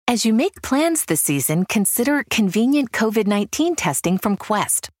As you make plans this season, consider convenient COVID-19 testing from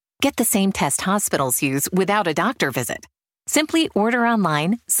Quest. Get the same test hospitals use without a doctor visit. Simply order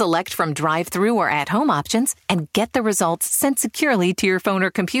online, select from drive-through or at-home options, and get the results sent securely to your phone or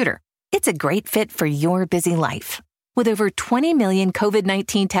computer. It's a great fit for your busy life. With over 20 million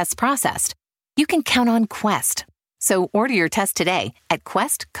COVID-19 tests processed, you can count on Quest. So order your test today at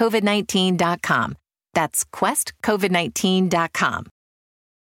questcovid19.com. That's questcovid19.com.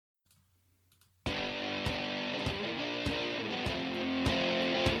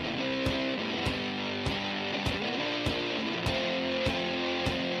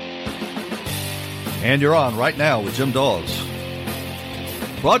 And you're on right now with Jim Dawes.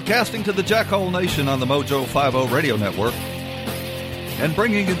 Broadcasting to the Jackhole Nation on the Mojo 50 radio network. And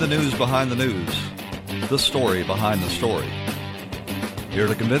bringing you the news behind the news. The story behind the story. Here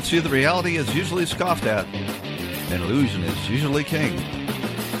to convince you the reality is usually scoffed at. And illusion is usually king.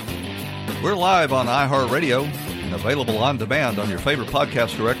 We're live on iHeartRadio and available on demand on your favorite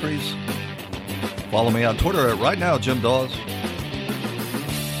podcast directories. Follow me on Twitter at RightNowJimDawes.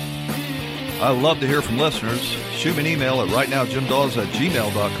 I love to hear from listeners. Shoot me an email at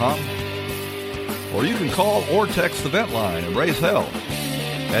rightnowjimdawes@gmail.com. Or you can call or text the vent line and raise hell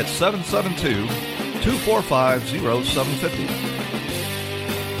at 772-245-0750.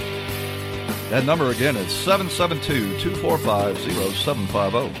 That number again is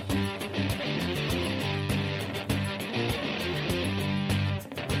 772-245-0750.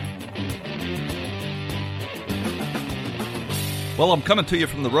 Well, I'm coming to you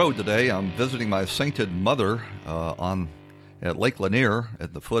from the road today. I'm visiting my sainted mother at Lake Lanier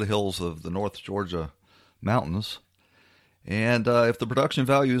at the foothills of the North Georgia mountains. And if the production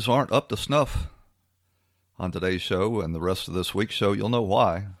values aren't up to snuff on today's show and the rest of this week's show, you'll know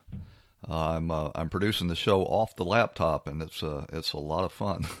why. I'm producing the show off the laptop, and it's a lot of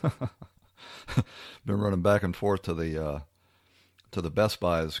fun. Been running back and forth to the Best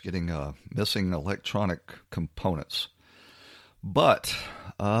Buys, getting missing electronic components. But,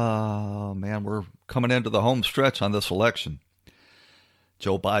 man, we're coming into the home stretch on this election.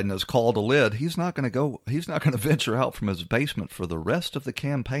 Joe Biden has called a lid. He's not going to venture out from his basement for the rest of the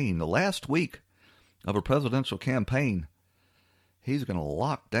campaign. The last week of a presidential campaign, he's going to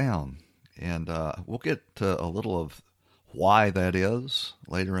lock down. And we'll get to a little of why that is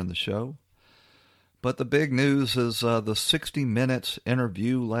later in the show. But the big news is the 60 Minutes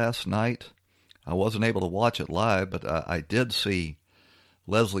interview last night. I wasn't able to watch it live, but I did see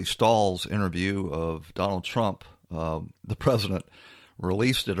Leslie Stahl's interview of Donald Trump. The president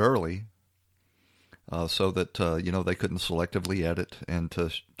released it early so that, they couldn't selectively edit, and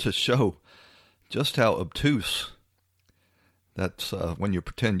to show just how obtuse that's when you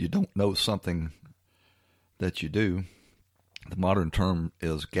pretend you don't know something that you do. The modern term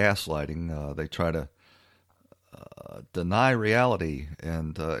is gaslighting. They try to deny reality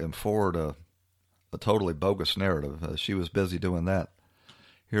and forward a totally bogus narrative. She was busy doing that.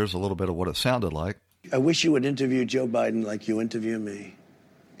 Here's a little bit of what it sounded like. I wish you would interview Joe Biden like you interview me.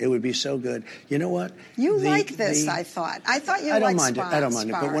 It would be so good. You know what? You like this, I thought. I thought you liked I don't mind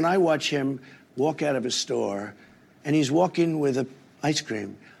it. But when I watch him walk out of a store and he's walking with ice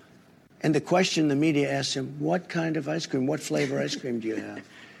cream, and the question the media asks him, what kind of ice cream, what flavor ice cream do you have?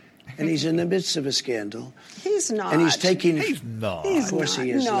 And he's in the midst of a scandal. He's not. And he's taking... He's not. Of course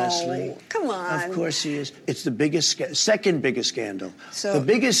he is, no. Leslie. Come on. Of course he is. It's the biggest, second biggest scandal. So, the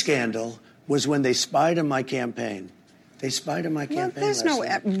biggest scandal was when they spied on my campaign. They spied on my campaign. There's no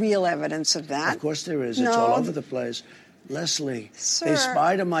real evidence of that. Of course there is. No. It's all over the place. Leslie, Sir, they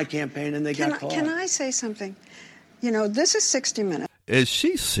spied on my campaign and they got caught. Can I say something? This is 60 Minutes. Is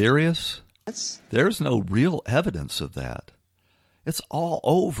she serious? There's no real evidence of that. It's all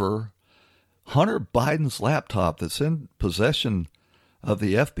over Hunter Biden's laptop that's in possession of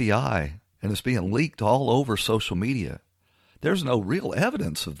the FBI, and it's being leaked all over social media. There's no real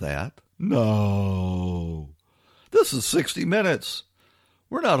evidence of that. No. This is 60 Minutes.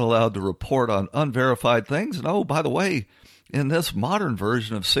 We're not allowed to report on unverified things. And oh, by the way, in this modern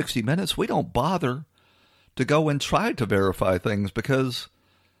version of 60 Minutes, we don't bother to go and try to verify things because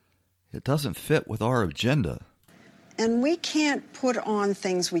it doesn't fit with our agenda. And we can't put on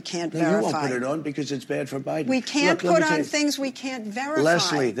things we can't verify. You won't put it on because it's bad for Biden. We can't put on things we can't verify.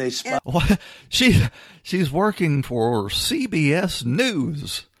 Leslie, they spy. She's working for CBS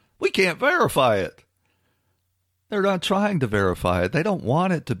News. We can't verify it. They're not trying to verify it. They don't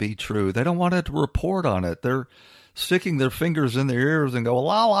want it to be true. They don't want it to report on it. They're sticking their fingers in their ears and go,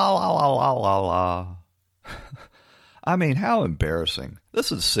 la, la, la, la, la, la, la. I mean, how embarrassing.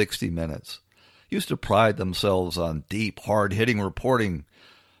 This is 60 Minutes. Used to pride themselves on deep, hard-hitting reporting,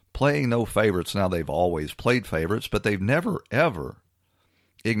 playing no favorites. Now, they've always played favorites, but they've never, ever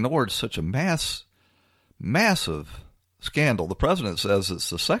ignored such a massive scandal. The president says it's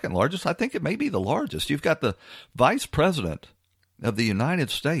the second largest. I think it may be the largest. You've got the vice president of the United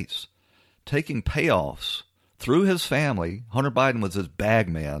States taking payoffs through his family. Hunter Biden was his bag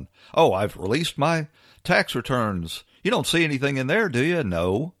man. Oh, I've released my tax returns. You don't see anything in there, do you?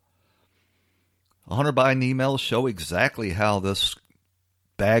 No. Hunter Biden emails show exactly how this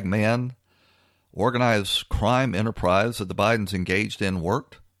bag man organized crime enterprise that the Bidens engaged in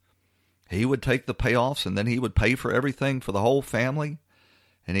worked. He would take the payoffs and then he would pay for everything for the whole family.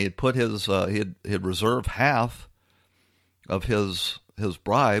 And he had put his, he'd reserve half of his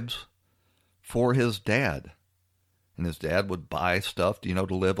bribes for his dad. And his dad would buy stuff, to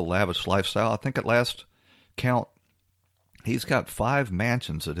live a lavish lifestyle. I think at last count, he's got 5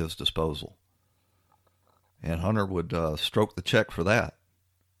 mansions at his disposal. And Hunter would stroke the check for that.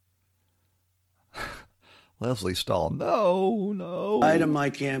 Leslie Stahl, no. Item my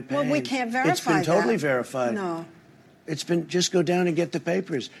campaign. Well, we can't verify that. It's been totally verified. No. It's been, just go down and get the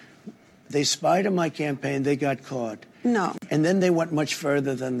papers. They spied on my campaign. They got caught. No. And then they went much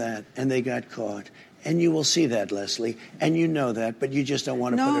further than that, and they got caught. And you will see that, Leslie. And you know that, but you just don't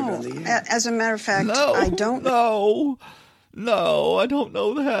want to put it on the air. As a matter of fact, No, I don't. No, I don't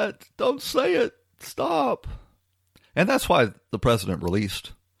know that. Don't say it. Stop. And that's why the president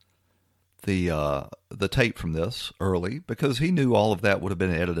released the tape from this early, because he knew all of that would have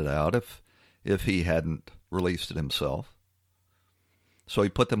been edited out if he hadn't released it himself. So he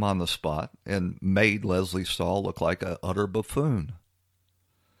put them on the spot and made Leslie Stahl look like an utter buffoon.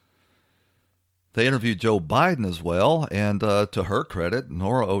 They interviewed Joe Biden as well, and to her credit,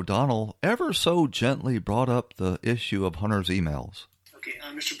 Norah O'Donnell ever so gently brought up the issue of Hunter's emails. Okay,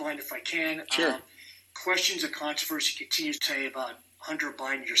 Mr. Biden, if I can. Sure. Questions of controversy continues today about Hunter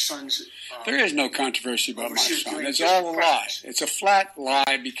Biden, your son's... There is no controversy about my son. It's doing all a lie. practice. It's a flat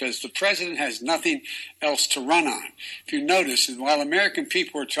lie because the president has nothing else to run on. If you notice, while American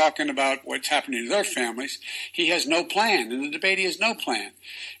people are talking about what's happening to their families, he has no plan. In the debate, he has no plan.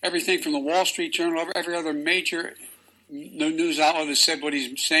 Everything from the Wall Street Journal, every other major news outlet has said what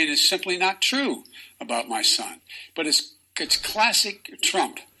he's saying is simply not true about my son. But it's classic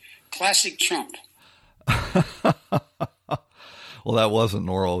Trump. Classic Trump. Well, that wasn't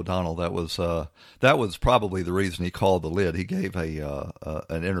Norah O'Donnell. That was probably the reason he called the lid. He gave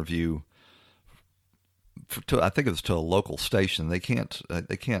an interview I think it was to a local station. They can't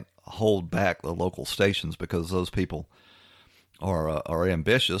hold back the local stations because those people are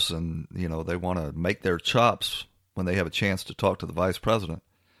ambitious and they want to make their chops when they have a chance to talk to the vice president.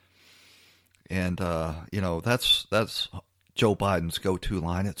 And that's Joe Biden's go-to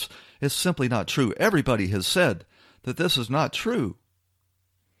line. It's simply not true. Everybody has said that this is not true.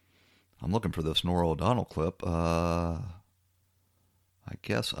 I'm looking for this Norah O'Donnell clip. I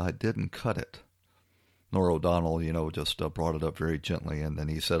guess I didn't cut it. Norah O'Donnell, just brought it up very gently, and then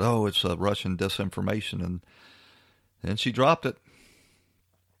he said, "Oh, it's Russian disinformation," and then she dropped it.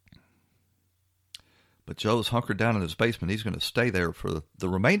 But Joe's hunkered down in his basement. He's going to stay there for the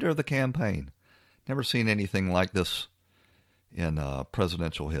remainder of the campaign. Never seen anything like this in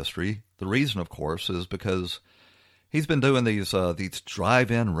presidential history. The reason, of course, is because he's been doing these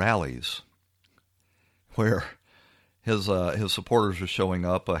drive-in rallies where his supporters are showing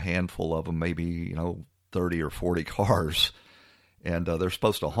up, a handful of them, maybe 30 or 40 cars, and they're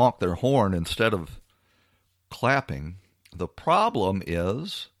supposed to honk their horn instead of clapping. The problem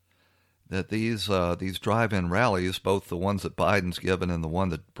is that these drive-in rallies, both the ones that Biden's given and the one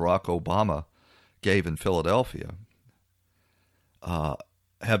that Barack Obama gave in Philadelphia,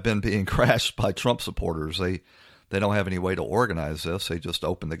 have been being crashed by Trump supporters. They don't have any way to organize this. They just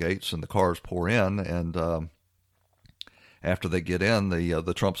open the gates and the cars pour in, and after they get in,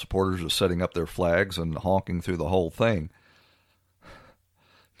 the Trump supporters are setting up their flags and honking through the whole thing.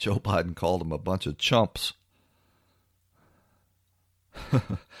 Joe Biden called them a bunch of chumps.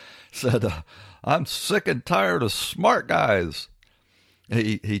 Said, "I'm sick and tired of smart guys."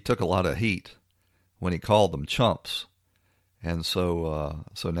 He took a lot of heat when he called them chumps, and so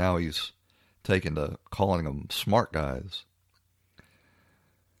now he's taken to calling them smart guys.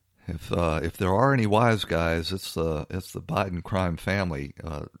 If there are any wise guys, it's the Biden crime family.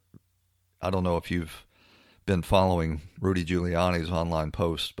 I don't know if you've been following Rudy Giuliani's online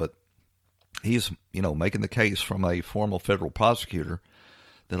posts, but he's making the case from a formal federal prosecutor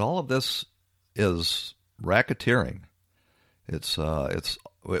that all of this is racketeering. It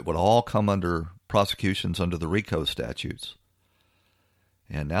would all come under prosecutions under the RICO statutes.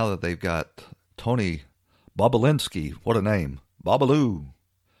 And now that they've got Tony Bobulinski, what a name, Babaloo,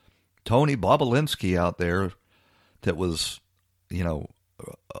 Tony Bobulinski out there that was,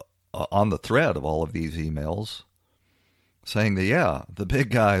 on the thread of all of these emails saying that, yeah, the big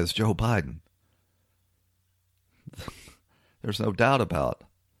guy is Joe Biden. There's no doubt about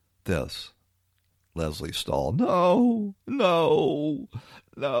this. Leslie Stahl, no,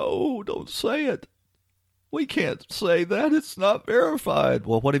 don't say it. We can't say that. It's not verified.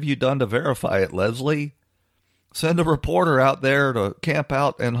 Well, what have you done to verify it, Leslie? Send a reporter out there to camp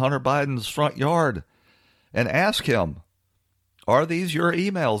out in Hunter Biden's front yard and ask him, are these your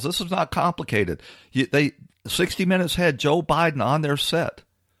emails? This is not complicated. 60 Minutes had Joe Biden on their set.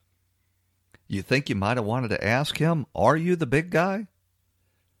 You think you might have wanted to ask him, are you the big guy?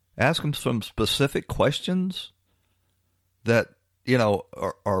 Ask him some specific questions that,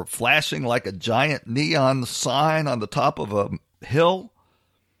 are flashing like a giant neon sign on the top of a hill.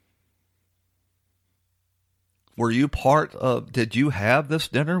 Were you did you have this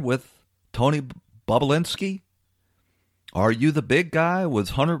dinner with Tony Bobulinski? Are you the big guy?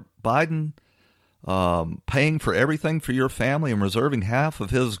 Was Hunter Biden paying for everything for your family and reserving half of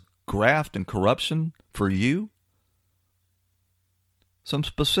his graft and corruption for you? Some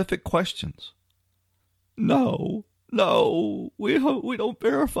specific questions. No, we don't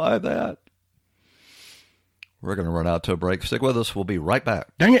verify that. We're going to run out to a break. Stick with us. We'll be right back.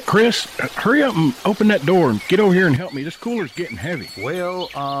 Dang it, Chris. Hurry up and open that door and get over here and help me. This cooler's getting heavy. Well,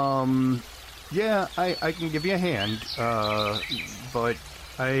 yeah, I can give you a hand, but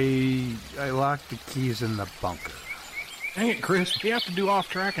I locked the keys in the bunker. Dang it, Chris. We have to do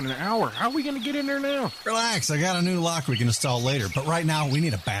off-track in an hour. How are we going to get in there now? Relax. I got a new lock we can install later, but right now we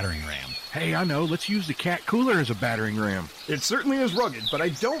need a battering ram. Hey, I know. Let's use the cat cooler as a battering ram. It certainly is rugged, but I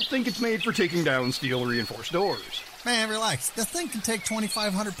don't think it's made for taking down steel-reinforced doors. Man, relax. The thing can take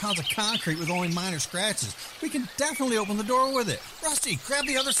 2,500 pounds of concrete with only minor scratches. We can definitely open the door with it. Rusty, grab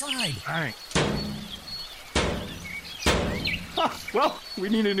the other side. All right. Well, we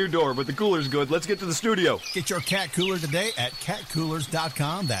need a new door, but the cooler's good. Let's get to the studio. Get your cat cooler today at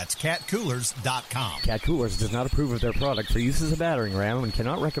catcoolers.com. That's catcoolers.com. Cat Coolers does not approve of their product for use as a battering ram and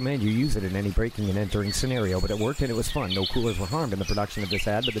cannot recommend you use it in any breaking and entering scenario, but it worked and it was fun. No coolers were harmed in the production of this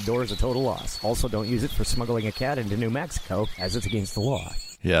ad, but the door is a total loss. Also, don't use it for smuggling a cat into New Mexico, as it's against the law.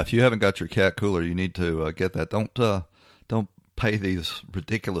 Yeah, if you haven't got your cat cooler, you need to get that. Don't pay these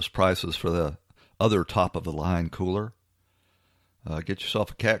ridiculous prices for the other top-of-the-line cooler. Get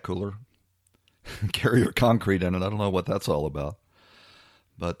yourself a cat cooler. Carry your concrete in it. I don't know what that's all about.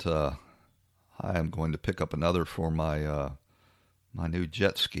 But I am going to pick up another for my my new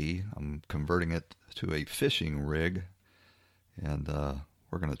jet ski. I'm converting it to a fishing rig. And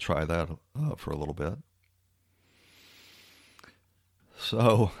we're going to try that for a little bit.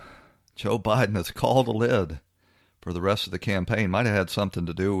 So, Joe Biden has called a lid for the rest of the campaign. Might have had something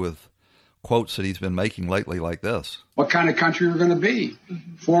to do with quotes that he's been making lately like this. What kind of country we're going to be?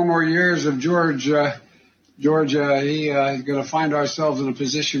 4 more years of Georgia, he's going to find ourselves in a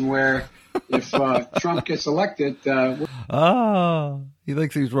position where if Trump gets elected... he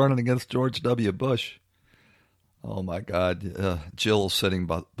thinks he's running against George W. Bush. Oh, my God. Jill's sitting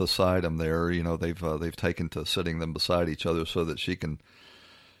beside him there. They've taken to sitting them beside each other so that she can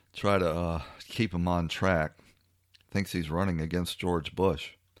try to keep him on track. Thinks he's running against George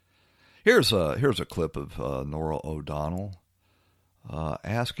Bush. Here's a clip of Norah O'Donnell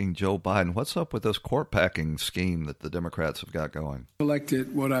asking Joe Biden, what's up with this court packing scheme that the Democrats have got going?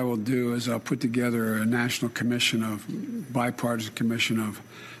 Elected, what I will do is I'll put together a national bipartisan commission of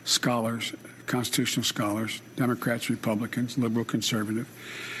scholars, constitutional scholars, Democrats, Republicans, liberal, conservative,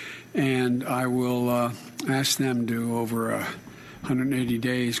 and I will ask them to, over 180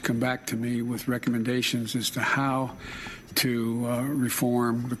 days, come back to me with recommendations as to how to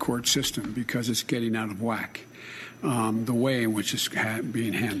reform the court system because it's getting out of whack, the way in which it's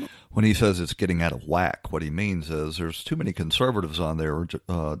being handled. When he says it's getting out of whack, what he means is there's too many conservatives on there.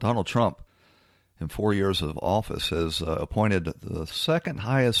 Donald Trump, in 4 years of office, has appointed the second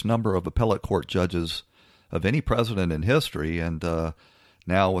highest number of appellate court judges of any president in history. And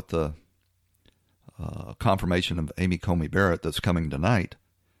now with the confirmation of Amy Coney Barrett that's coming tonight,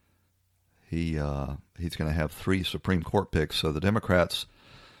 he's going to have 3 Supreme Court picks. So the Democrats,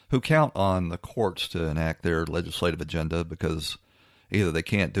 who count on the courts to enact their legislative agenda because either they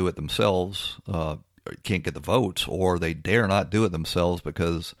can't do it themselves, can't get the votes, or they dare not do it themselves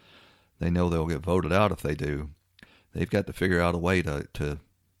because they know they'll get voted out if they do. They've got to figure out a way to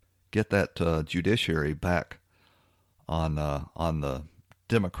get that judiciary back on the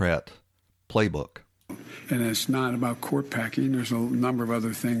Democrat playbook. And it's not about court packing. There's a number of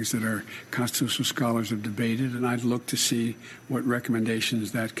other things that our constitutional scholars have debated, and I'd look to see what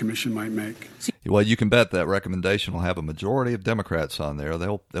recommendations that commission might make. Well, you can bet that recommendation will have a majority of Democrats on there.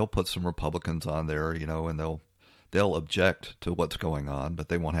 They'll put some Republicans on there, you know, and they'll object to what's going on, but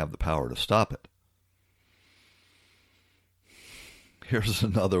they won't have the power to stop it. Here's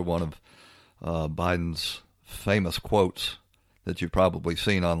another one of Biden's famous quotes that you've probably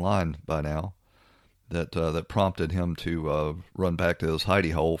seen online by now that prompted him to run back to his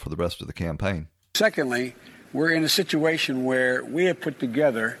hidey hole for the rest of the campaign. Secondly, we're in a situation where we have put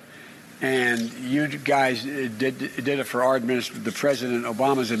together, and you guys did it for our the President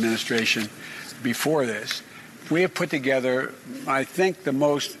Obama's administration before this. We have put together, I think, the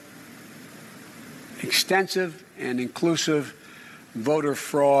most extensive and inclusive voter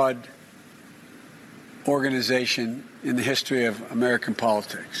fraud organization in the history of American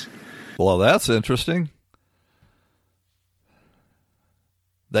politics. Well, that's interesting.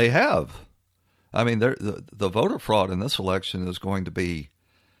 They have. I mean, the voter fraud in this election is going to be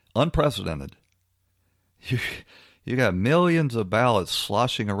unprecedented. You got millions of ballots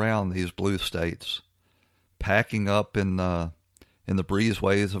sloshing around these blue states, packing up in the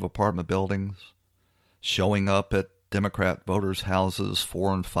breezeways of apartment buildings, showing up at Democrat voters' houses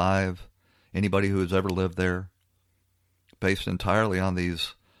 4 and 5. Anybody who has ever lived there, based entirely on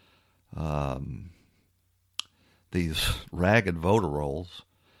these ragged voter rolls.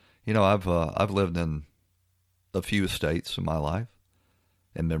 You know, I've lived in a few states in my life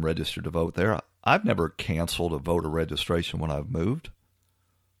and been registered to vote there. I've never canceled a voter registration when I've moved.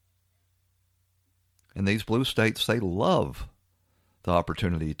 In these blue states, they love the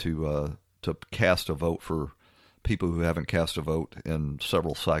opportunity to cast a vote for people who haven't cast a vote in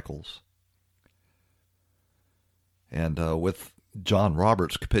several cycles. And with John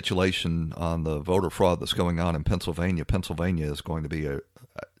Roberts' capitulation on the voter fraud that's going on in Pennsylvania, Pennsylvania is going to be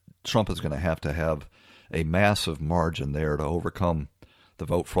Trump is going to have a massive margin there to overcome the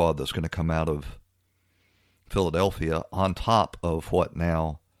vote fraud that's going to come out of Philadelphia, on top of what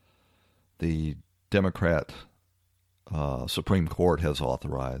now the Democrat Supreme Court has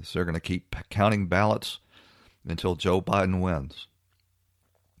authorized. They're going to keep counting ballots until Joe Biden wins.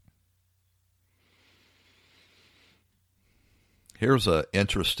 Here's an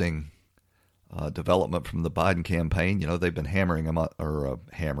interesting development from the Biden campaign. You know, they've been hammering him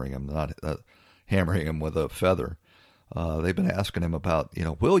with a feather. They've been asking him about, you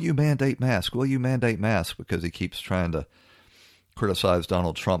know, will you mandate masks? Will you mandate masks? Because he keeps trying to criticize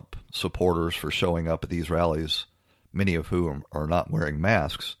Donald Trump supporters for showing up at these rallies, many of whom are not wearing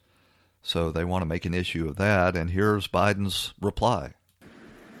masks. So they want to make an issue of that. And here's Biden's reply.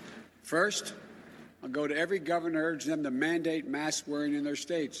 First, I'll go to every governor, urge them to mandate mask wearing in their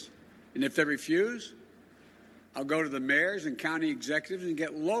states. And if they refuse, I'll go to the mayors and county executives and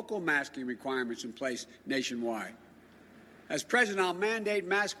get local masking requirements in place nationwide. As president, I'll mandate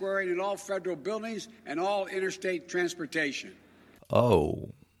mask wearing in all federal buildings and all interstate transportation. Oh,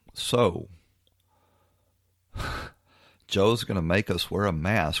 so Joe's going to make us wear a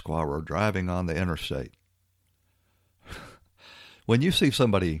mask while we're driving on the interstate. When you see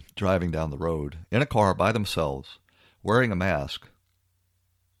somebody driving down the road in a car by themselves wearing a mask,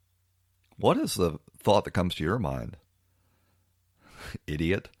 what is the thought that comes to your mind?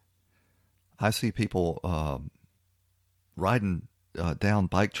 Idiot. I see people riding down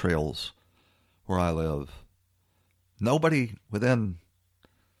bike trails where I live. Nobody within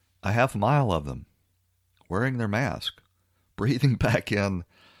a half mile of them wearing their mask, breathing back in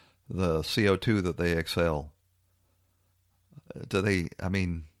the CO2 that they exhale. They've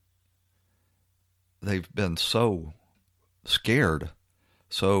been so scared,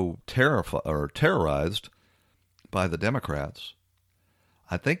 so terrified or terrorized by the Democrats.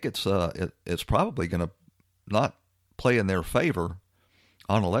 I think it's probably going to not play in their favor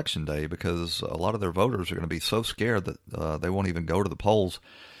on Election Day, because a lot of their voters are going to be so scared that they won't even go to the polls.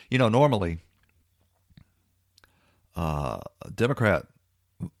 You know, normally Democrat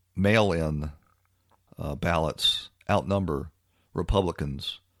mail-in ballots outnumber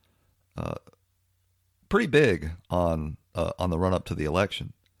Republicans pretty big on the run-up to the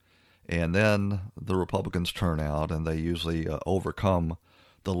election. And then the Republicans turn out, and they usually overcome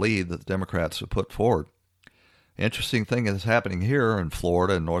the lead that the Democrats have put forward. Interesting thing is happening here in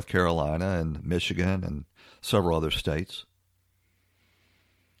Florida and North Carolina and Michigan and several other states.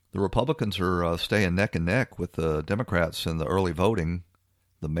 The Republicans are staying neck and neck with the Democrats in the early voting,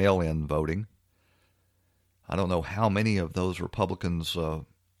 the mail-in voting. I don't know how many of those Republicans, will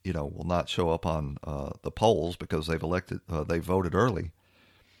not show up on the polls because they voted early.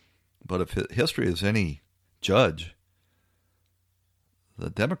 But if history is any judge, the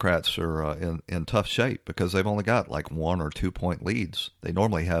Democrats are in tough shape because they've only got like 1 or 2 point leads. They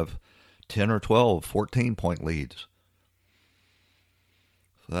normally have 10 or 12, 14-point leads.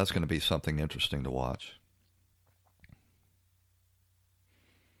 So that's going to be something interesting to watch.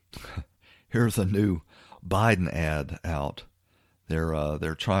 Here's a new Biden ad out.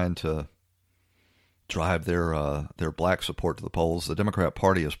 They're trying to drive their black support to the polls. The Democrat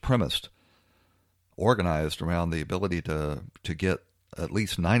Party is organized around the ability to get at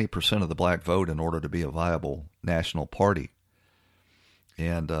least 90% of the black vote in order to be a viable national party.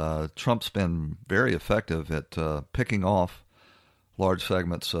 And Trump's been very effective at picking off large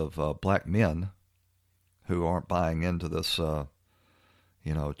segments of black men who aren't buying into this,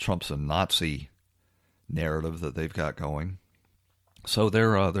 Trump's a Nazi narrative that they've got going. So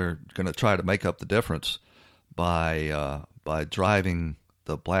they're going to try to make up the difference by driving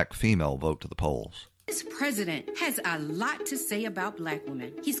the black female vote to the polls. This president has a lot to say about black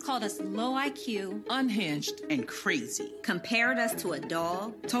women. He's called us low IQ, unhinged, and crazy. Compared us to a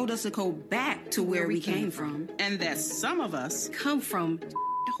dog. Told us to go back to where we came from. And that some of us come from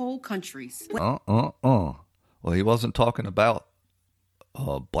whole countries. Well, he wasn't talking about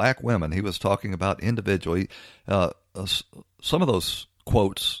black women. He was talking about individually. Some of those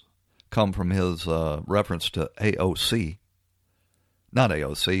quotes come from his reference to AOC. Not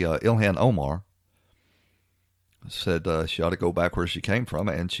AOC, Ilhan Omar. Said she ought to go back where she came from,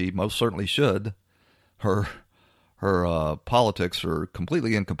 and she most certainly should. Her politics are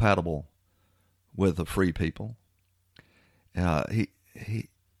completely incompatible with the free people. The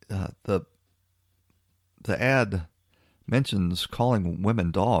ad mentions calling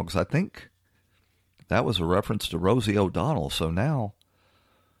women dogs. I think that was a reference to Rosie O'Donnell. So now,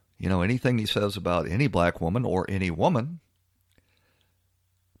 anything he says about any black woman or any woman,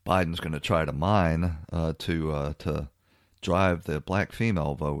 Biden's going to try to mine to drive the black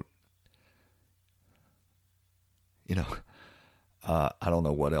female vote. I don't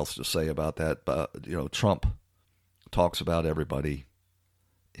know what else to say about that. But Trump talks about everybody.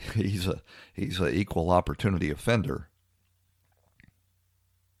 He's a equal opportunity offender.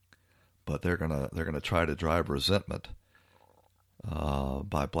 But they're gonna try to drive resentment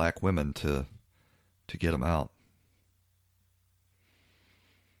by black women to get him out.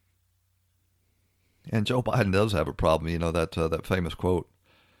 And Joe Biden does have a problem. That famous quote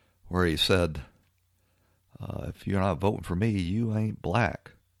where he said, "If you're not voting for me, you ain't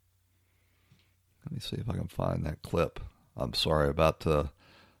black." Let me see if I can find that clip. I'm sorry about. I'm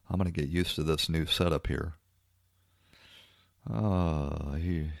going to get used to this new setup here.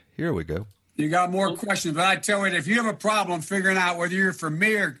 Here we go. You got more questions, but I tell you, if you have a problem figuring out whether you're for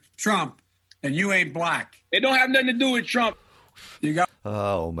me or Trump, then you ain't black. It don't have nothing to do with Trump. You got.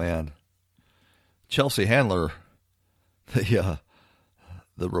 Oh man, Chelsea Handler, the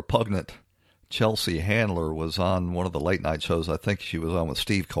repugnant Chelsea Handler was on one of the late night shows. I think she was on with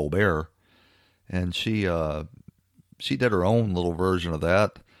Steve Colbert, and she did her own little version of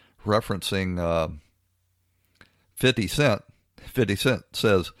that, referencing 50 Cent. 50 Cent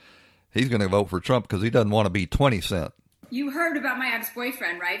says he's going to vote for Trump because he doesn't want to be 20 Cent. You heard about my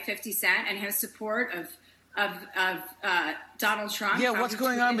ex-boyfriend, right? 50 Cent and his support of Donald Trump. Yeah, what's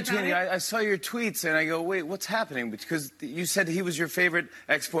going on between you? I saw your tweets and I go, wait, what's happening? Because you said he was your favorite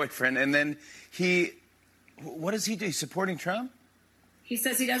ex-boyfriend, and then what does he do? He's supporting Trump? He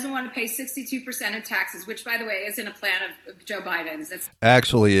says he doesn't want to pay 62% of taxes, which, by the way, isn't a plan of Joe Biden's.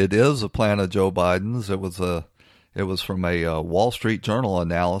 Actually, it is a plan of Joe Biden's. It was from a Wall Street Journal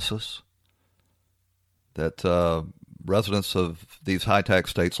analysis that residents of these high-tax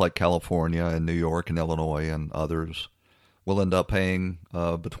states like California and New York and Illinois and others will end up paying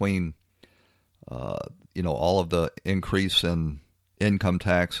between, all of the increase in income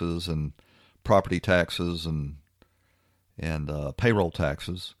taxes and property taxes and payroll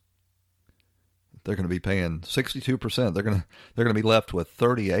taxes. They're going to be paying 62%. They're going to be left with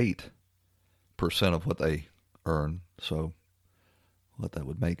 38% of what they earn. So what that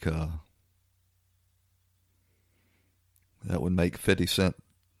would make 50 cent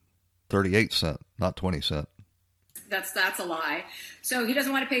 38 cent, not 20 cent. That's a lie. So he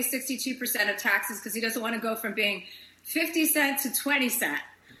doesn't want to pay 62% of taxes because he doesn't want to go from being 50 cent to 20 cent.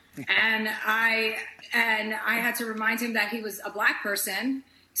 And I had to remind him that he was a black person,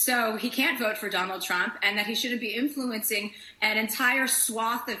 so he can't vote for Donald Trump, and that he shouldn't be influencing an entire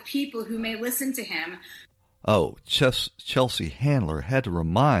swath of people who may listen to him. Oh, Chelsea Handler had to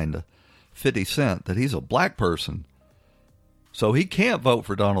remind 50 Cent that he's a black person, so he can't vote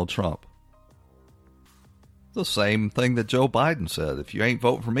for Donald Trump. The same thing that Joe Biden said. If you ain't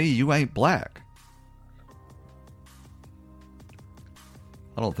voting for me, you ain't black.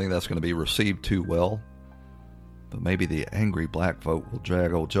 I don't think that's going to be received too well. But maybe the angry black vote will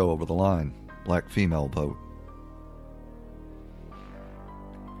drag old Joe over the line. Black female vote.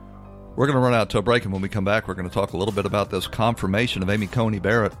 We're going to run out to a break, and when we come back, we're going to talk a little bit about this confirmation of Amy Coney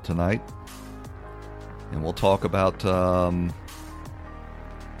Barrett tonight. And we'll talk about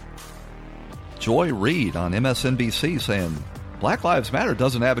Joy Reid on MSNBC saying Black Lives Matter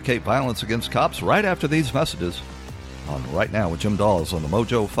doesn't advocate violence against cops right after these messages on Right Now with Jim Dawes on the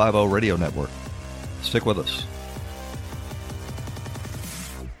Mojo 50 Radio Network. Stick with us.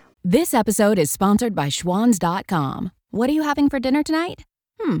 This episode is sponsored by Schwans.com. What are you having for dinner tonight?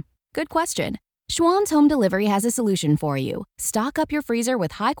 Good question. Schwann's Home Delivery has a solution for you. Stock up your freezer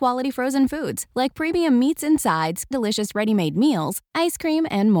with high-quality frozen foods like premium meats and sides, delicious ready-made meals, ice cream,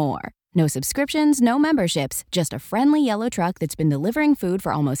 and more. No subscriptions, no memberships, just a friendly yellow truck that's been delivering food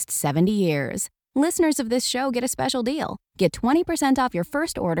for almost 70 years. Listeners of this show get a special deal. Get 20% off your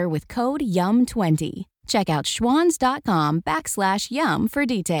first order with code YUM20. Check out schwans.com/YUM for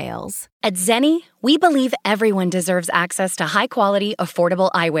details. At Zenni, we believe everyone deserves access to high-quality,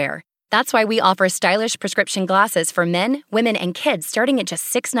 affordable eyewear. That's why we offer stylish prescription glasses for men, women, and kids starting at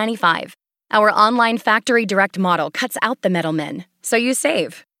just $6.95. Our online factory direct model cuts out the middlemen, so you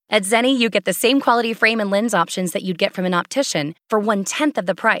save. At Zenni, you get the same quality frame and lens options that you'd get from an optician for 1/10 of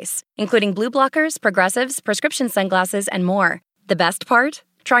the price, including blue blockers, progressives, prescription sunglasses, and more. The best part?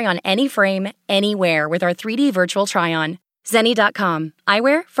 Try on any frame, anywhere with our 3D virtual try-on. Zenni.com.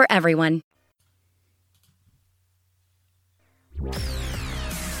 Eyewear for everyone.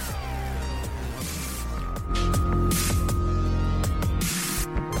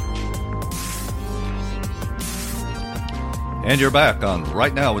 And you're back on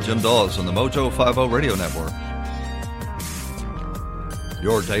Right Now with Jim Dawes on the Mojo 50 Radio Network.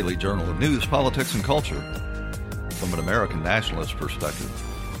 Your daily journal of news, politics, and culture from an American nationalist perspective.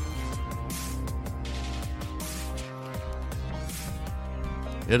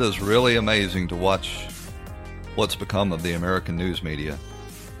 It is really amazing to watch what's become of the American news media,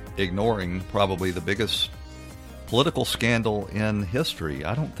 ignoring probably the biggest political scandal in history.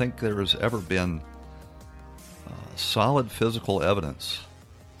 I don't think there has ever been solid physical evidence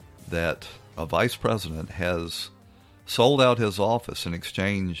that a vice president has sold out his office in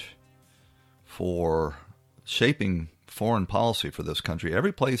exchange for shaping foreign policy for this country.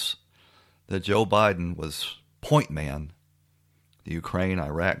 Every place that Joe Biden was point man, the Ukraine,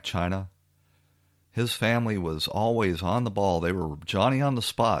 Iraq, China, his family was always on the ball. They were Johnny on the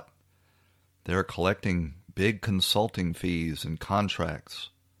spot. They're collecting big consulting fees and contracts.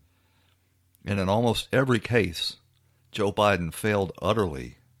 And in almost every case, Joe Biden failed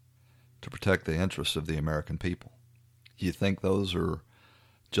utterly to protect the interests of the American people. You think those are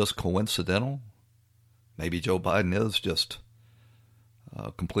just coincidental? Maybe Joe Biden is just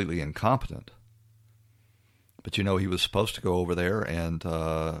completely incompetent. But you know, he was supposed to go over there and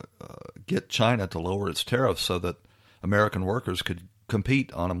get China to lower its tariffs so that American workers could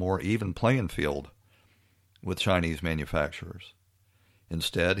compete on a more even playing field with Chinese manufacturers.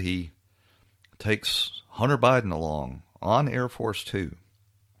 Instead, he takes Hunter Biden along on Air Force Two.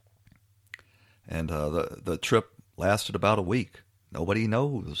 And the trip lasted about a week. Nobody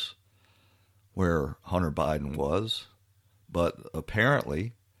knows where Hunter Biden was, but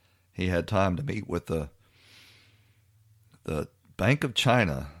apparently he had time to meet with the Bank of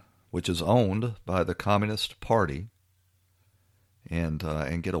China, which is owned by the Communist Party, and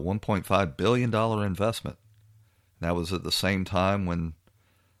get a $1.5 billion investment. And that was at the same time when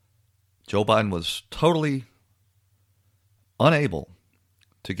Joe Biden was totally unable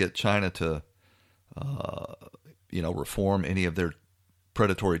to get China to, reform any of their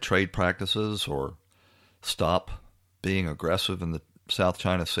predatory trade practices or stop being aggressive in the South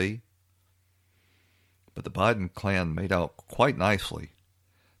China Sea. But the Biden clan made out quite nicely.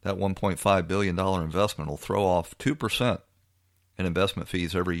 That $1.5 billion investment will throw off 2% in investment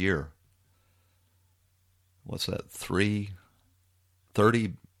fees every year. What's that? $30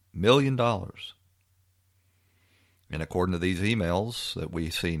 million. And according to these emails that we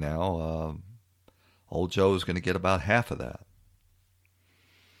see now, old Joe is going to get about half of that.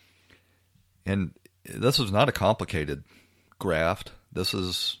 And this is not a complicated graft. This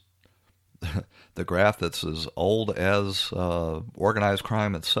is the graft that's as old as organized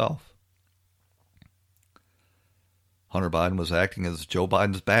crime itself. Hunter Biden was acting as Joe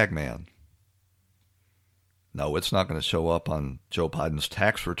Biden's bag man. No, it's not going to show up on Joe Biden's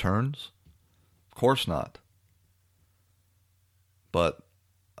tax returns. Of course not. But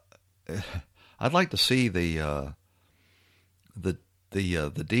I'd like to see the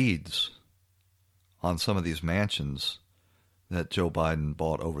deeds on some of these mansions that Joe Biden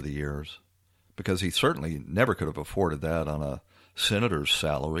bought over the years, because he certainly never could have afforded that on a senator's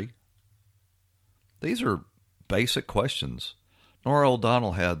salary. These are basic questions. Norah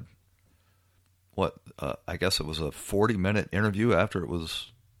O'Donnell had, I guess it was a 40-minute interview after it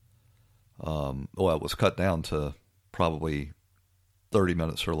was, it was cut down to probably 30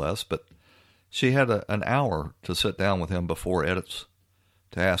 minutes or less, but she had an hour to sit down with him before edits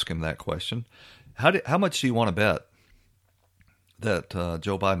to ask him that question. How much do you want to bet that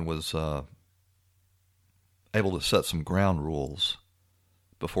Joe Biden was able to set some ground rules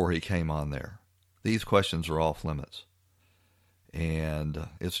before he came on there? These questions are off limits. And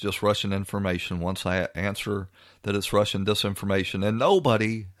it's just Russian information. Once I answer that it's Russian disinformation, and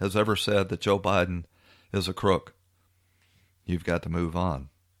nobody has ever said that Joe Biden is a crook, you've got to move on.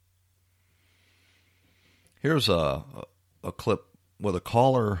 Here's a clip with a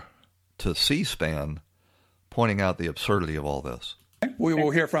caller to C-SPAN pointing out the absurdity of all this. We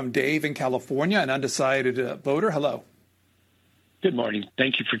will hear from Dave in California, an undecided voter. Hello. Good morning.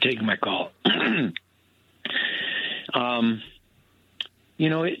 Thank you for taking my call.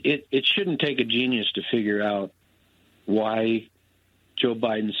 It shouldn't take a genius to figure out why Joe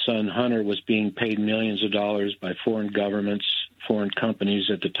Biden's son, Hunter, was being paid millions of dollars by foreign governments, foreign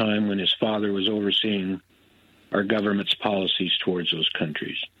companies at the time when his father was overseeing our government's policies towards those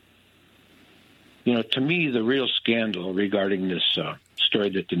countries. To me, the real scandal regarding this story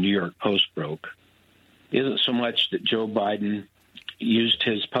that the New York Post broke isn't so much that Joe Biden used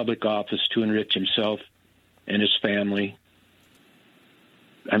his public office to enrich himself and his family.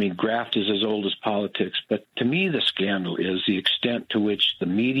 I mean, graft is as old as politics, but to me the scandal is the extent to which the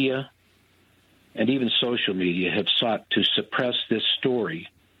media and even social media have sought to suppress this story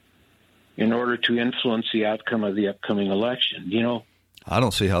in order to influence the outcome of the upcoming election. I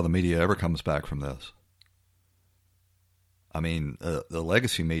don't see how the media ever comes back from this. I mean, the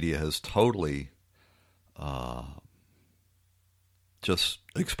legacy media has totally just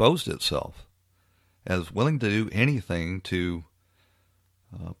exposed itself as willing to do anything to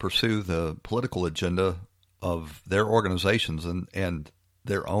pursue the political agenda of their organizations and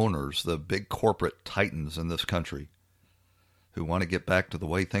their owners, the big corporate titans in this country who want to get back to the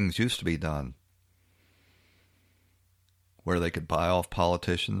way things used to be done, where they could buy off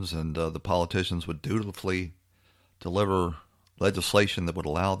politicians and the politicians would dutifully deliver legislation that would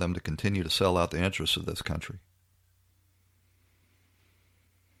allow them to continue to sell out the interests of this country.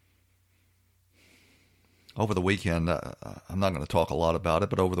 Over the weekend, I'm not going to talk a lot about it,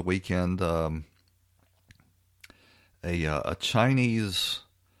 but over the weekend, a Chinese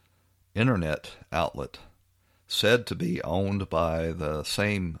internet outlet said to be owned by the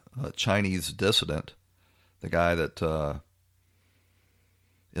same Chinese dissident, the guy that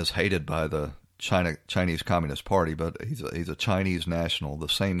is hated by the Chinese Communist Party, but he's a Chinese national, the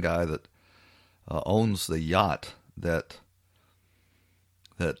same guy that owns the yacht that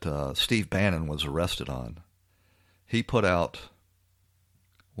Steve Bannon was arrested on. He put out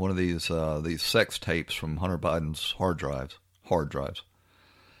one of these sex tapes from Hunter Biden's hard drives,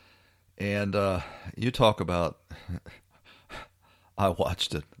 and you talk about. I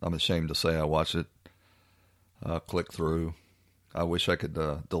watched it. I'm ashamed to say I watched it. Click through. I wish I could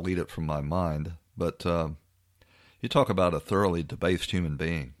delete it from my mind, but you talk about a thoroughly debased human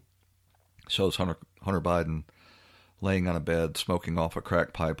being. Shows Hunter Biden laying on a bed, smoking off a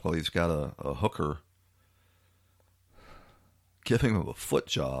crack pipe while he's got a hooker giving him a foot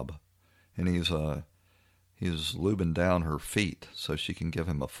job, and he's lubing down her feet so she can give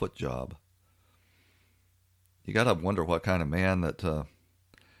him a foot job. You got to wonder what kind of man that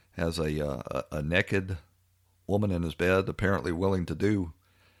has a naked woman in his bed, apparently willing to do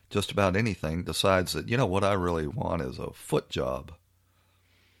just about anything, decides that, what I really want is a foot job.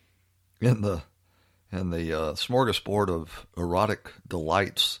 In the smorgasbord of erotic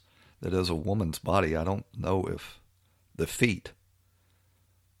delights that is a woman's body, I don't know if the feet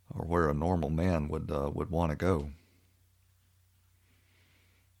are where a normal man would want to go.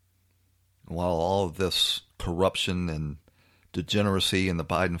 While all of this corruption and degeneracy in the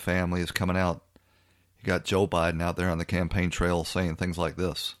Biden family is coming out, you got Joe Biden out there on the campaign trail saying things like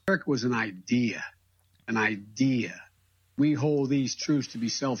this. America was an idea. We hold these truths to be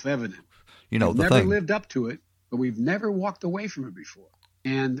self-evident. We've never lived up to it, but we've never walked away from it before.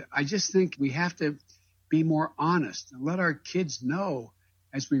 And I just think we have to be more honest and let our kids know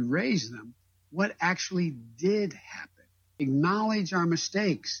as we raise them what actually did happen. Acknowledge our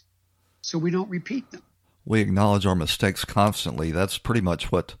mistakes so we don't repeat them. We acknowledge our mistakes constantly. That's pretty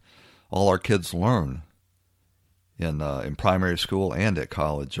much what all our kids learn in primary school and at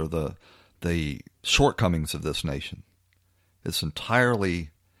college are the shortcomings of this nation. It's entirely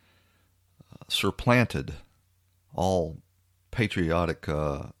supplanted all patriotic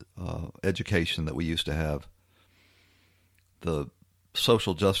education that we used to have. The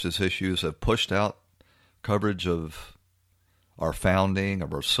social justice issues have pushed out coverage of our founding,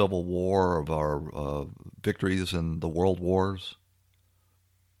 of our Civil War, of our victories in the world wars.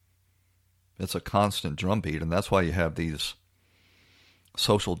 It's a constant drumbeat, and that's why you have these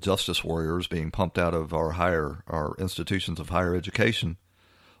social justice warriors being pumped out of our institutions of higher education,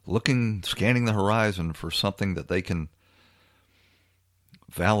 scanning the horizon for something that they can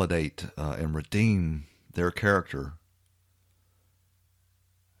validate and redeem their character.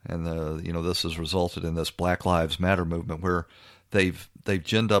 And this has resulted in this Black Lives Matter movement where they've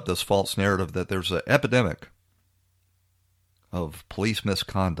ginned up this false narrative that there's an epidemic of police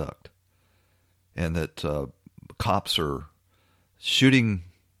misconduct and that cops are shooting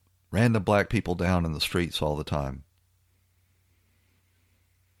random black people down in the streets all the time.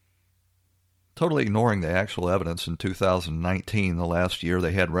 Totally ignoring the actual evidence. In 2019, the last year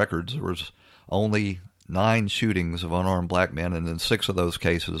they had records, there was only 9 shootings of unarmed black men, and in 6 of those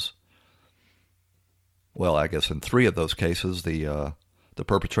cases, well, I guess in 3 of those cases, the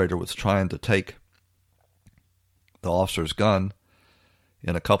perpetrator was trying to take the officer's gun.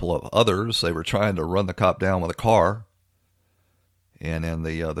 In a couple of others, they were trying to run the cop down with a car. And in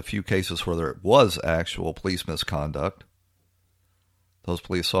the few cases where there was actual police misconduct, those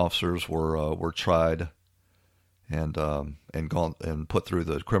police officers were tried and put through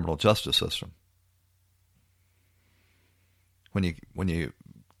the criminal justice system. When you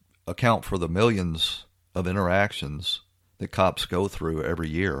account for the millions of interactions that cops go through every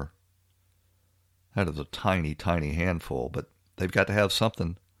year, that is a tiny, tiny handful. But they've got to have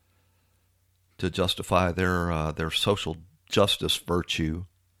something to justify their social justice virtue,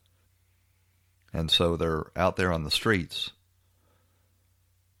 and so they're out there on the streets,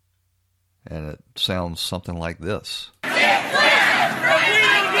 and it sounds something like this.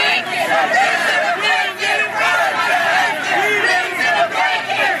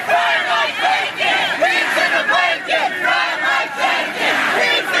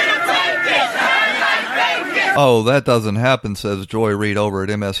 Oh, that doesn't happen, says Joy Reid over at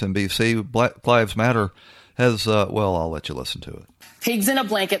MSNBC. Black Lives Matter has, I'll let you listen to it. Pigs in a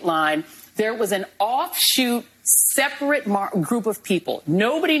blanket line. There was an offshoot, separate group of people.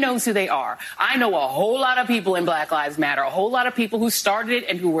 Nobody knows who they are. I know a whole lot of people in Black Lives Matter, a whole lot of people who started it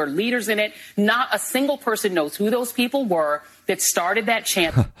and who were leaders in it. Not a single person knows who those people were that started that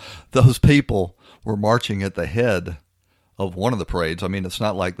chant. Those people were marching at the head of one of the parades. I mean, it's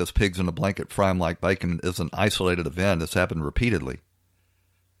not like this pigs in a blanket fry 'em like bacon is an isolated event. It's happened repeatedly.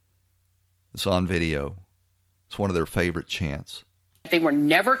 It's on video. It's one of their favorite chants. They were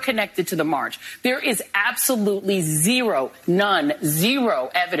never connected to the march. There is absolutely zero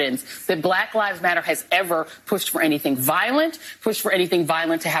evidence that Black Lives Matter has ever pushed for anything violent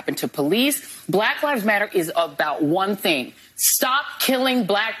to happen to police. Black Lives Matter is about one thing. Stop killing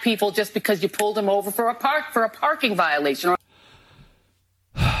black people just because you pulled them over for a parking violation.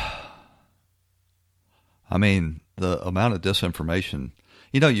 I mean, the amount of disinformation,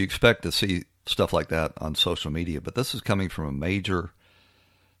 you expect to see stuff like that on social media, but this is coming from a major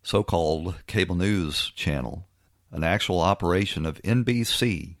so-called cable news channel, an actual operation of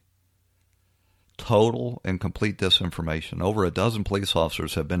NBC. Total and complete disinformation. Over a dozen police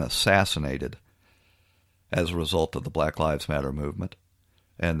officers have been assassinated as a result of the Black Lives Matter movement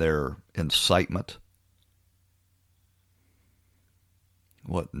and their incitement.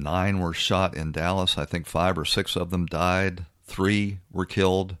 9 were shot in Dallas. I think 5 or 6 of them died. 3 were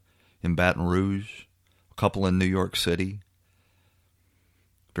killed in Baton Rouge. A couple in New York City.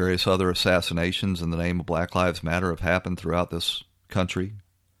 Various other assassinations in the name of Black Lives Matter have happened throughout this country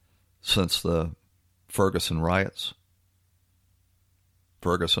since the Ferguson riots.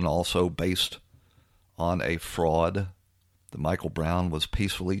 Ferguson also based on a fraud that Michael Brown was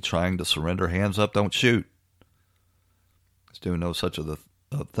peacefully trying to surrender. Hands up, don't shoot. He's doing no such a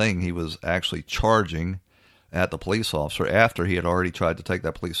thing. He was actually charging at the police officer after he had already tried to take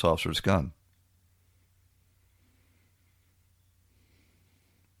that police officer's gun.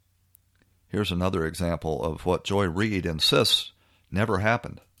 Here's another example of what Joy Reid insists never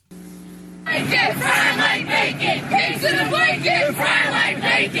happened. Blanket, fry like bacon. Pigs in a blanket, fry like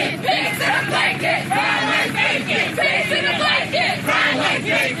bacon. Pigs in a blanket, fry like bacon. Pigs in a blanket, fry like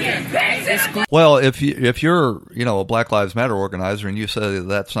bacon. Pigs in a blanket. Well, if you're a Black Lives Matter organizer and you say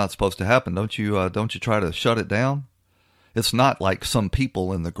that's not supposed to happen, don't you try to shut it down? It's not like some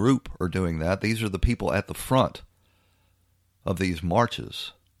people in the group are doing that. These are the people at the front of these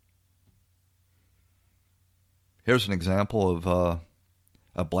marches. Here's an example of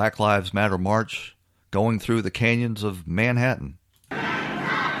a Black Lives Matter march going through the canyons of Manhattan.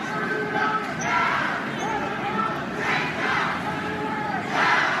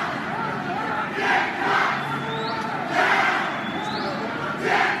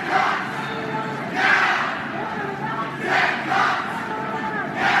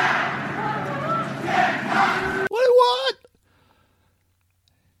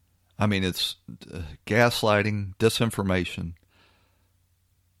 I mean, it's gaslighting, disinformation.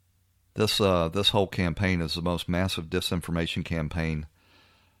 This whole campaign is the most massive disinformation campaign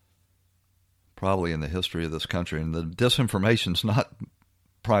probably in the history of this country. And the disinformation's not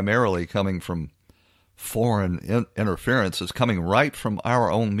primarily coming from foreign interference. It's coming right from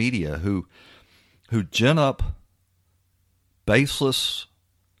our own media who gin up baseless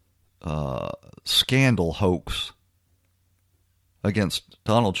scandal hoax against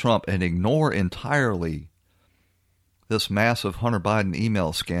Donald Trump and ignore entirely this massive Hunter Biden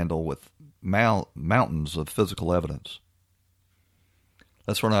email scandal with mountains of physical evidence.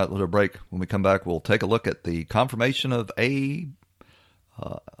 Let's run out a little break. When we come back, we'll take a look at the confirmation of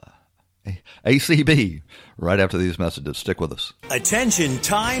ACB right after these messages. Stick with us. Attention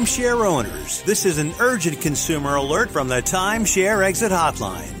timeshare owners. This is an urgent consumer alert from the Timeshare Exit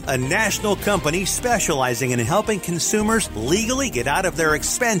Hotline, a national company specializing in helping consumers legally get out of their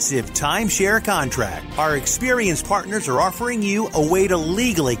expensive timeshare contract. Our experienced partners are offering you a way to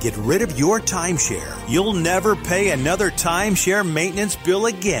legally get rid of your timeshare. You'll never pay another timeshare maintenance bill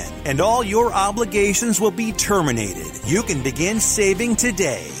again, and all your obligations will be terminated. You can begin saving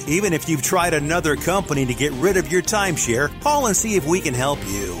today. Even if you've tried another company to get rid of your timeshare, call and see if we can help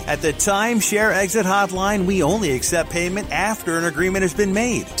you. At the Timeshare Exit Hotline, we only accept payment after an agreement has been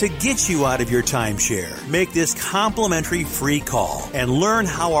made to get you out of your timeshare. Make this complimentary free call and learn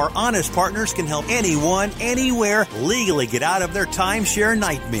how our honest partners can help anyone, anywhere, legally get out of their timeshare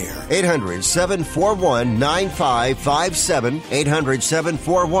nightmare. 800-741-9557.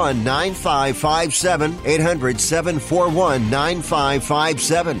 800-741-9557.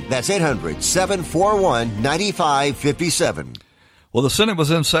 800-741-9557. That's 800-741-9557. Well, the Senate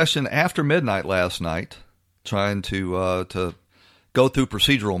was in session after midnight last night, trying to go through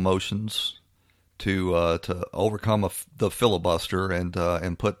procedural motions to overcome the filibuster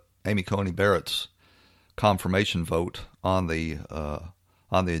and put Amy Coney Barrett's confirmation vote on the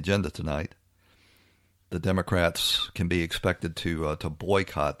agenda tonight. The Democrats can be expected to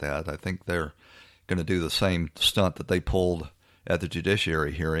boycott that. I think they're going to do the same stunt that they pulled at the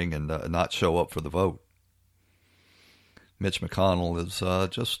judiciary hearing and not show up for the vote. Mitch McConnell is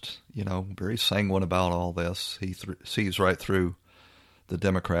just, very sanguine about all this. He sees right through the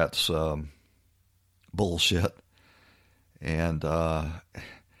Democrats' bullshit. And,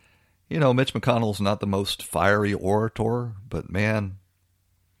 Mitch McConnell's not the most fiery orator, but man,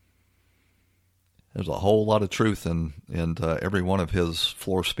 there's a whole lot of truth in every one of his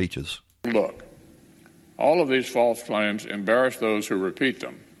floor speeches. Look, all of these false claims embarrass those who repeat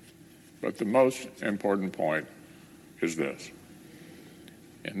them. But the most important point is this.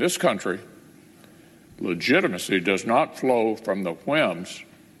 In this country, legitimacy does not flow from the whims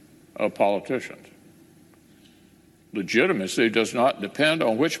of politicians. Legitimacy does not depend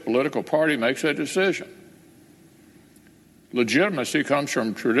on which political party makes a decision. Legitimacy comes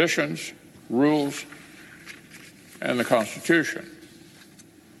from traditions, rules, and the Constitution.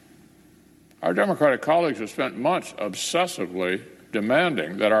 Our Democratic colleagues have spent months obsessively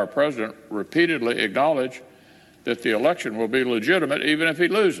demanding that our president repeatedly acknowledge that the election will be legitimate even if he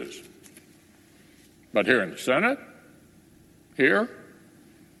loses. But here in the Senate,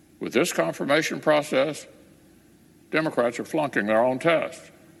 with this confirmation process, Democrats are flunking their own test.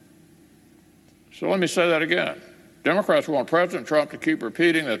 So let me say that again. Democrats want President Trump to keep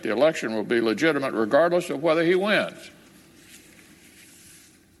repeating that the election will be legitimate regardless of whether he wins.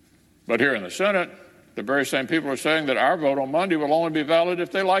 But here in the Senate, the very same people are saying that our vote on Monday will only be valid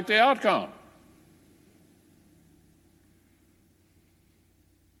if they like the outcome.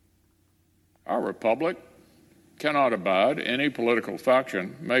 Our republic cannot abide any political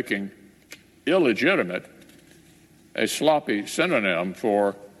faction making illegitimate a sloppy synonym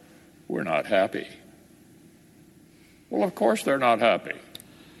for we're not happy. Well, of course they're not happy.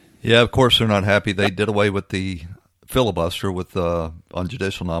 Yeah, of course they're not happy. They did away with the filibuster with on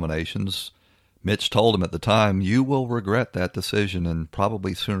judicial nominations. Mitch told him at the time, you will regret that decision, and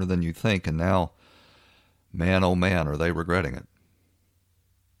probably sooner than you think. And now, man, oh man, are they regretting it.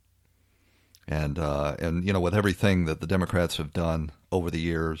 And with everything that the Democrats have done over the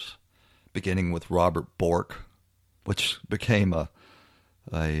years, beginning with Robert Bork, which became a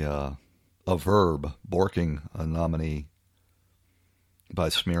verb, borking a nominee by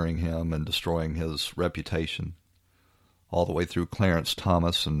smearing him and destroying his reputation, all the way through Clarence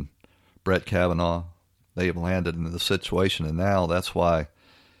Thomas and Brett Kavanaugh. They have landed in this situation, and now that's why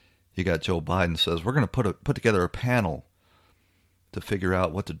you got Joe Biden says, we're going to put together a panel to figure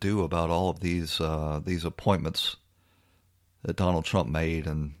out what to do about all of these appointments that Donald Trump made,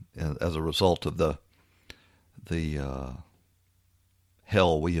 and as a result of the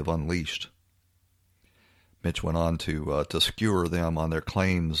hell we have unleashed. Mitch went on to skewer them on their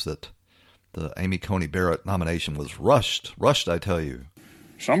claims that the Amy Coney Barrett nomination was rushed. Rushed, I tell you.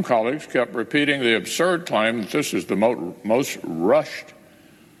 Some colleagues kept repeating the absurd claim that this is the most rushed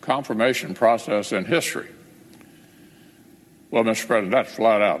confirmation process in history. Well, Mr. President, that's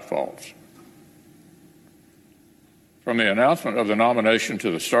flat out false. From the announcement of the nomination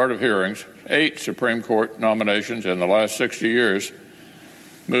to the start of hearings, 8 Supreme Court nominations in the last 60 years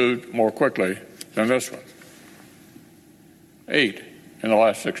moved more quickly than this one. 8 in the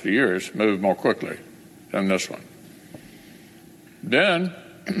last 60 years moved more quickly than this one. Then,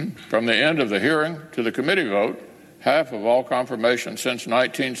 from the end of the hearing to the committee vote, half of all confirmations since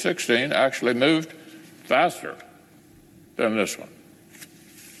 1916 actually moved faster than this one.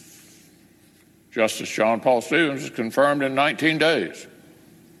 Justice John Paul Stevens is confirmed in 19 days,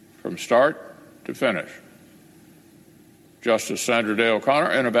 from start to finish. Justice Sandra Day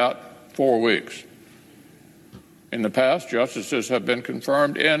O'Connor in about 4 weeks. In the past, justices have been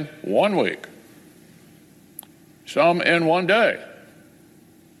confirmed in 1 week, some in 1 day.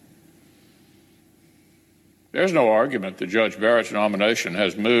 There's no argument that Judge Barrett's nomination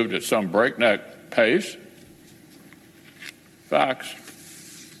has moved at some breakneck pace. Facts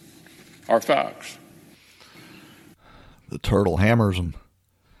are facts. The turtle hammers them.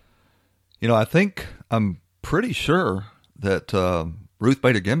 I'm pretty sure that Ruth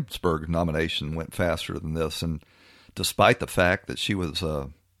Bader Ginsburg's nomination went faster than this, and despite the fact that she was a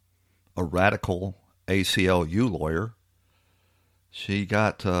radical ACLU lawyer, she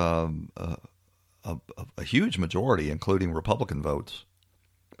got a huge majority, including Republican votes,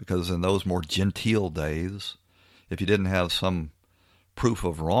 because in those more genteel days, if you didn't have some proof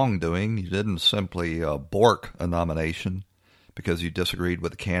of wrongdoing, you didn't simply bork a nomination because you disagreed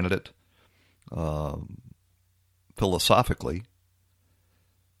with the candidate philosophically,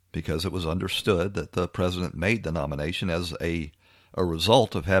 because it was understood that the president made the nomination as a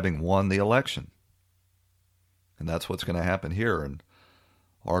result of having won the election. And that's what's going to happen here. And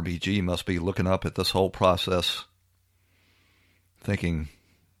RBG must be looking up at this whole process thinking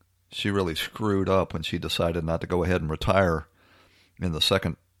she really screwed up when she decided not to go ahead and retire in the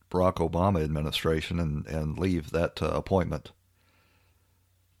second Barack Obama administration and leave that appointment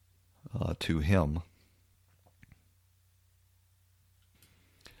to him.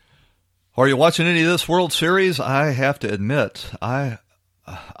 Are you watching any of this World Series? I have to admit, I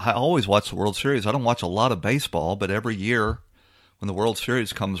always watch the World Series. I don't watch a lot of baseball, but every year when the World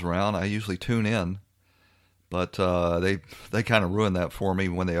Series comes around, I usually tune in. But they kind of ruined that for me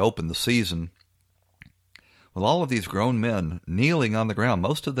when they opened the season. With all of these grown men kneeling on the ground,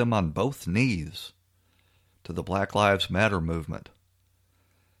 most of them on both knees, to the Black Lives Matter movement.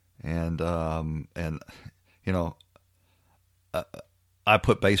 And I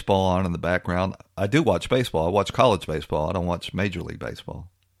put baseball on in the background. I do watch baseball. I watch college baseball. I don't watch Major League Baseball.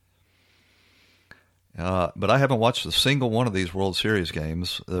 But I haven't watched a single one of these World Series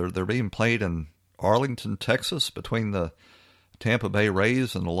games. They're being played in Arlington, Texas, between the Tampa Bay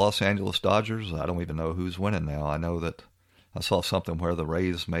Rays and the Los Angeles Dodgers. I don't even know who's winning now. I know that I saw something where the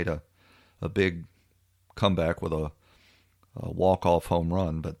Rays made a big comeback with a walk-off home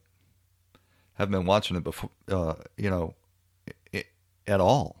run, but haven't been watching it before, at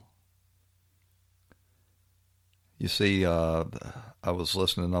all. You see, I was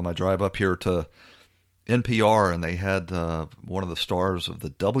listening on my drive up here to NPR, and they had one of the stars of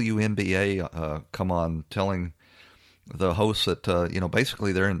the WNBA come on telling the hosts that,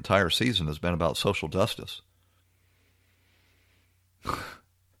 basically their entire season has been about social justice.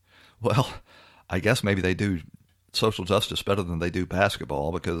 Well, I guess maybe they do social justice better than they do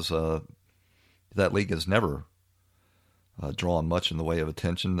basketball, because that league has never drawn much in the way of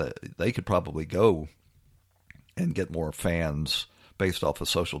attention. They could probably go and get more fans based off a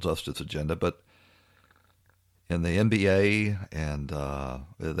social justice agenda, but in the NBA, and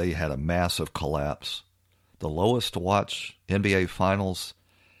they had a massive collapse. The lowest to watch NBA finals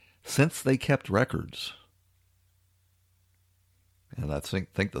since they kept records. And I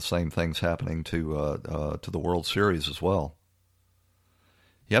think the same thing's happening to the World Series as well.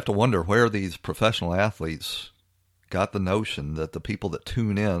 You have to wonder where these professional athletes got the notion that the people that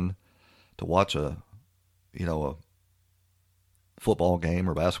tune in to watch a football game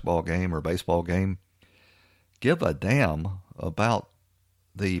or basketball game or baseball game give a damn about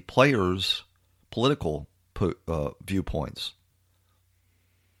the players' political viewpoints.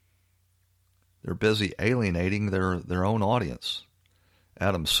 They're busy alienating their own audience.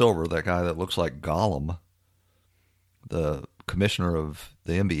 Adam Silver, that guy that looks like Gollum, the commissioner of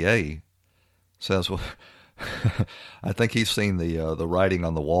the NBA, says, well, I think he's seen the writing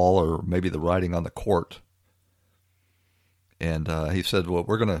on the wall, or maybe the writing on the court. And he said, well,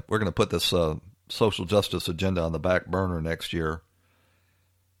 we're gonna put this social justice agenda on the back burner next year.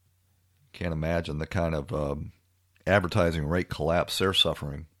 Can't imagine the kind of advertising rate collapse they're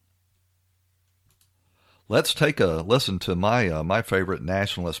suffering. Let's take a listen to my favorite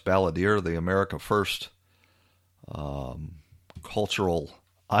nationalist balladeer, the America First cultural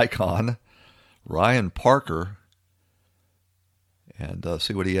icon, Ryan Parker, and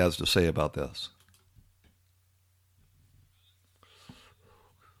see what he has to say about this.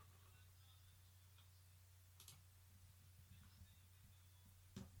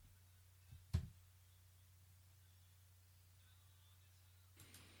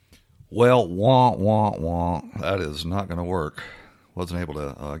 Well, wah, wah, wah. That is not going to work. Wasn't able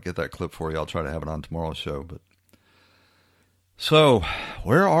to get that clip for you. I'll try to have it on tomorrow's show. But so,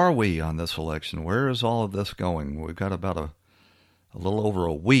 where are we on this election? Where is all of this going? We've got about a little over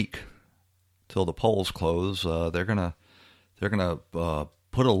a week till the polls close. They're gonna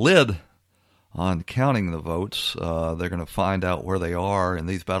put a lid on counting the votes. They're gonna find out where they are in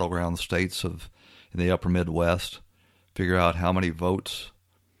these battleground states in the upper Midwest. Figure out how many votes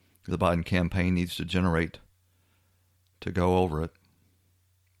the Biden campaign needs to generate to go over it.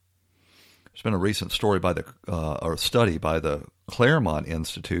 There's been a recent story or study by the Claremont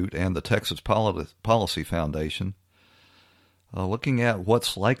Institute and the Texas Policy Foundation looking at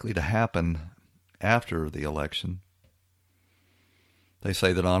what's likely to happen after the election. They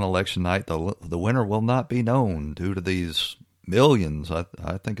say that on election night, the winner will not be known due to these millions.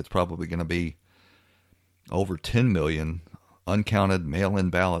 I think it's probably going to be over 10 million uncounted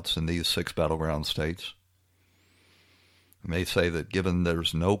mail-in ballots in these 6 battleground states. And they say that given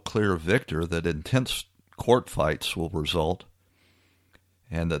there's no clear victor, that intense court fights will result,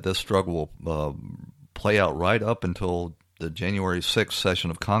 and that this struggle will play out right up until the January 6th session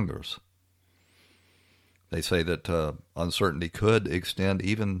of Congress. They say that uncertainty could extend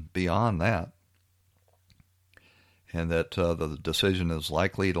even beyond that, and that the decision is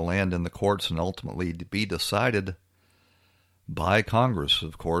likely to land in the courts and ultimately be decided by Congress.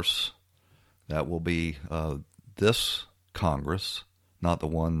 Of course, that will be this Congress, not the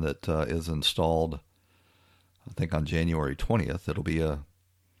one that is installed, I think, on January 20th. It'll be a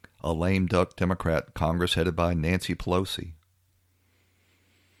lame duck Democrat Congress headed by Nancy Pelosi.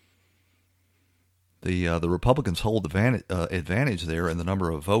 The Republicans hold advantage there in the number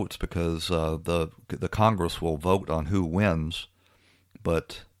of votes because the Congress will vote on who wins,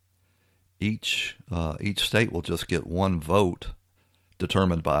 but each state will just get one vote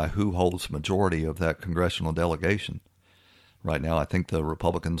determined by who holds majority of that congressional delegation. Right now, I think the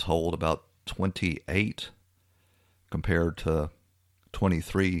Republicans hold about 28 compared to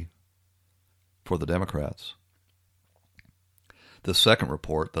 23 for the Democrats. The second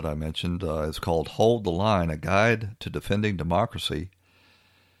report that I mentioned is called Hold the Line, A Guide to Defending Democracy.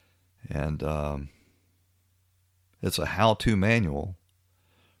 And it's a how-to manual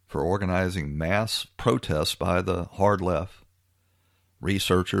for organizing mass protests by the hard left,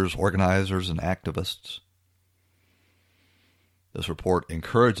 researchers, organizers, and activists. This report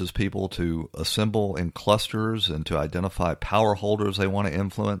encourages people to assemble in clusters and to identify power holders they want to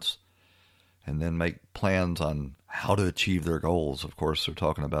influence, and then make plans on how to achieve their goals. Of course, they're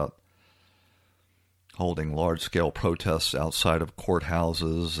talking about holding large-scale protests outside of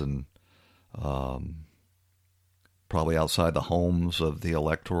courthouses and probably outside the homes of the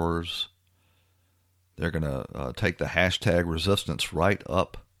electors. They're going to take the hashtag resistance right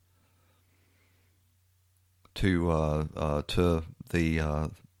up to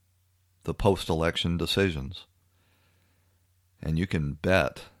the post-election decisions. And you can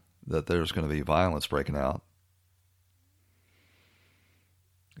bet that there's going to be violence breaking out.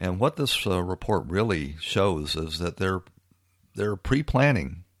 And what this report really shows is that they're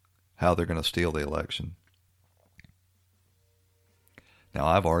pre-planning how they're going to steal the election. Now,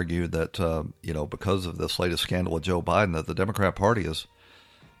 I've argued that because of this latest scandal with Joe Biden, that the Democrat Party is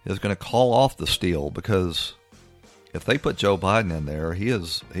going to call off the steal because if they put Joe Biden in there, he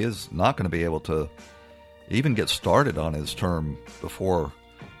is not going to be able to even get started on his term before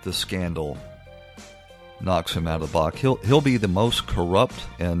this scandal knocks him out of the block. He'll be the most corrupt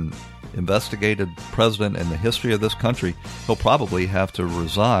and investigated president in the history of this country. He'll probably have to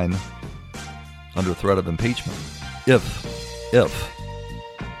resign under threat of impeachment if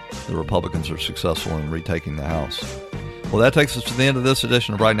the Republicans are successful in retaking the House. Well, that takes us to the end of this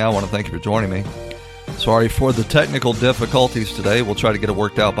edition of Right Now. I want to thank you for joining me. Sorry for the technical difficulties today. We'll try to get it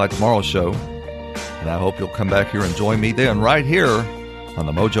worked out by tomorrow's show. And I hope you'll come back here and join me then, right here on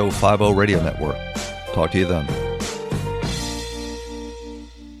the Mojo 50 Radio Network. Talk to you then.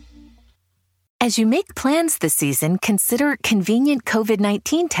 As you make plans this season, consider convenient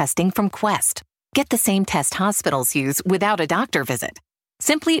COVID-19 testing from Quest. Get the same test hospitals use without a doctor visit.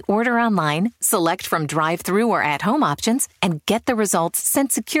 Simply order online, select from drive-through or at-home options, and get the results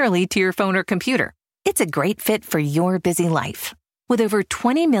sent securely to your phone or computer. It's a great fit for your busy life. With over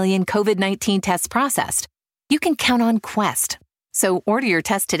 20 million COVID-19 tests processed, you can count on Quest. So order your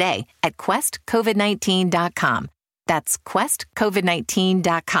test today at questcovid19.com. That's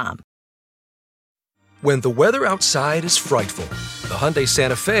questcovid19.com. When the weather outside is frightful, the Hyundai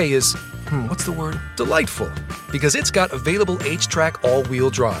Santa Fe is, delightful. Because it's got available H-Track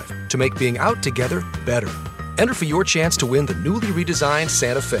all-wheel drive to make being out together better. Enter for your chance to win the newly redesigned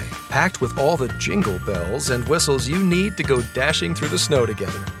Santa Fe, packed with all the jingle bells and whistles you need to go dashing through the snow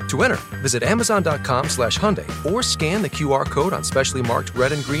together. To enter, visit Amazon.com/Hyundai or scan the QR code on specially marked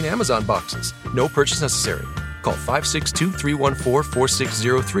red and green Amazon boxes. No purchase necessary. Call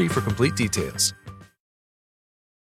 562-314-4603 for complete details.